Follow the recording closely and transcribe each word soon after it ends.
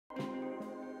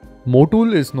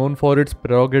Motul is known for its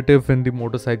prerogative in the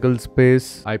motorcycle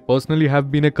space. I personally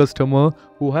have been a customer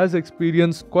who has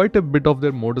experienced quite a bit of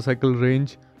their motorcycle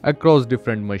range across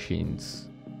different machines.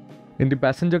 In the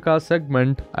passenger car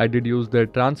segment, I did use their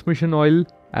transmission oil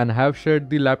and have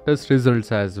shared the lab test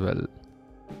results as well.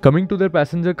 Coming to their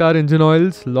passenger car engine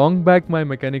oils, long back my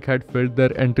mechanic had filled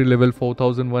their entry-level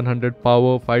 4100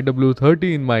 power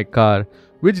 5W30 in my car,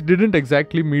 which didn't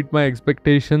exactly meet my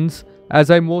expectations as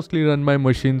I mostly run my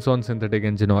machines on synthetic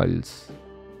engine oils.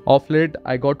 Of late,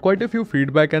 I got quite a few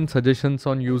feedback and suggestions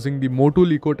on using the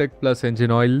Motul Ecotec Plus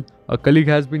engine oil. A colleague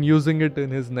has been using it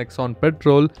in his Nexon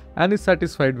petrol and is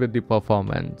satisfied with the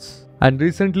performance. And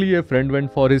recently a friend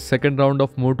went for his second round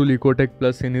of Motul Ecotec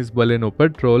Plus in his Baleno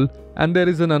petrol, and there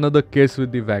is another case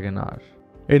with the Wagonr.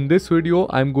 In this video,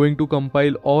 I am going to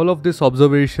compile all of these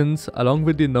observations along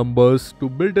with the numbers to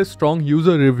build a strong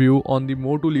user review on the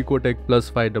Motul Ecotec Plus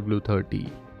 5W30.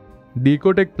 The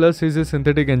Ecotec Plus is a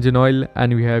synthetic engine oil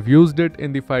and we have used it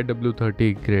in the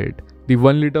 5W30 grade. The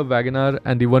 1 liter Wagonr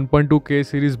and the 1.2K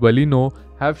series Baleno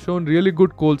have shown really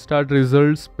good cold start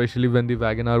results, especially when the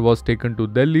Wagonr was taken to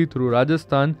Delhi through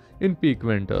Rajasthan in peak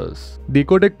winters. The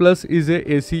Ecotec Plus is a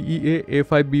ACEA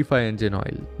A5B5 engine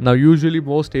oil. Now usually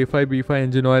most A5B5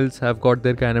 engine oils have got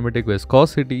their kinematic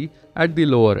viscosity at the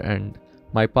lower end.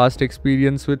 My past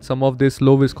experience with some of these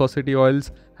low viscosity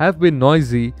oils have been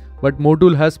noisy, but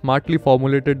Motul has smartly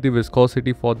formulated the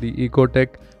viscosity for the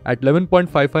Ecotec at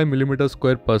 11.55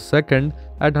 mm² per second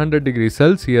at 100 degrees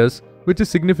Celsius, which is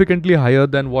significantly higher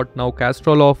than what now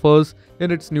Castrol offers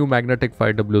in its new Magnatec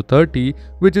 5W30,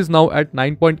 which is now at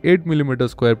 9.8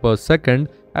 mm² per second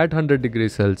at 100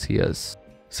 degrees Celsius.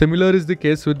 Similar is the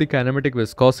case with the kinematic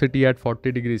viscosity at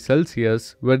 40 degrees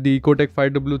Celsius, where the Ecotec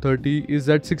 5W30 is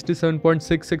at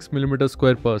 67.66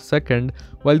 mm² per second,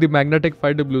 while the Magnatec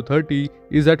 5W30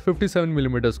 is at 57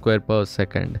 mm² per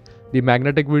second. The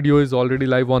Magnatec video is already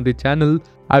live on the channel.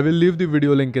 I will leave the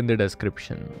video link in the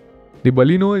description. The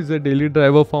Baleno is a daily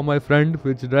driver for my friend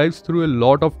which drives through a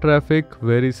lot of traffic,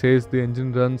 where he says the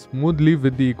engine runs smoothly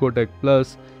with the Ecotec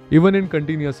Plus even in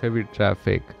continuous heavy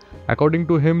traffic. According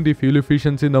to him, the fuel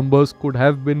efficiency numbers could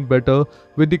have been better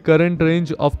with the current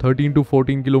range of 13 to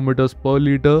 14 km per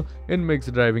liter in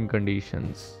mixed driving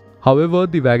conditions. However,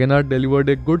 the Wagonr delivered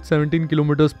a good 17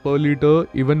 km per liter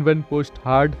even when pushed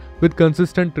hard with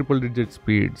consistent triple-digit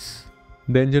speeds.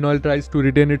 The engine oil tries to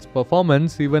retain its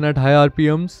performance even at high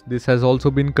RPMs. This has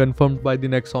also been confirmed by the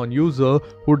Nexon user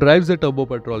who drives a turbo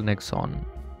petrol Nexon.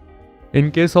 In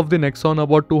case of the Nexon,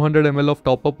 about 200 ml of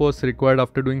top-up was required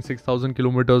after doing 6000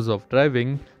 km of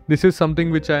driving. This is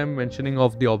something which I am mentioning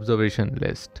off the observation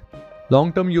list.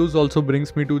 Long-term use also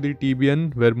brings me to the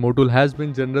TBN, where Motul has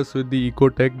been generous with the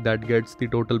Ecotec that gets the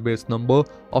total base number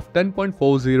of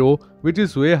 10.40, which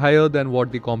is way higher than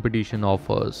what the competition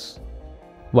offers.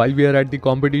 While we are at the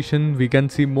competition, we can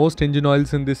see most engine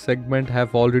oils in this segment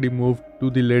have already moved to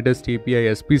the latest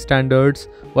API SP standards,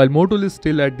 while Motul is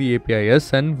still at the API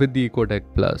SN with the Ecotec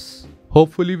Plus.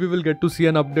 Hopefully we will get to see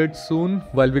an update soon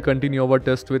while we continue our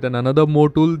test with another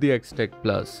Motul, the X-Tech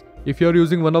Plus. If you are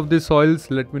using one of these oils,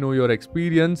 let me know your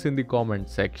experience in the comment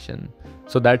section.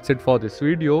 So that's it for this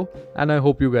video and I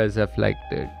hope you guys have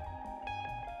liked it.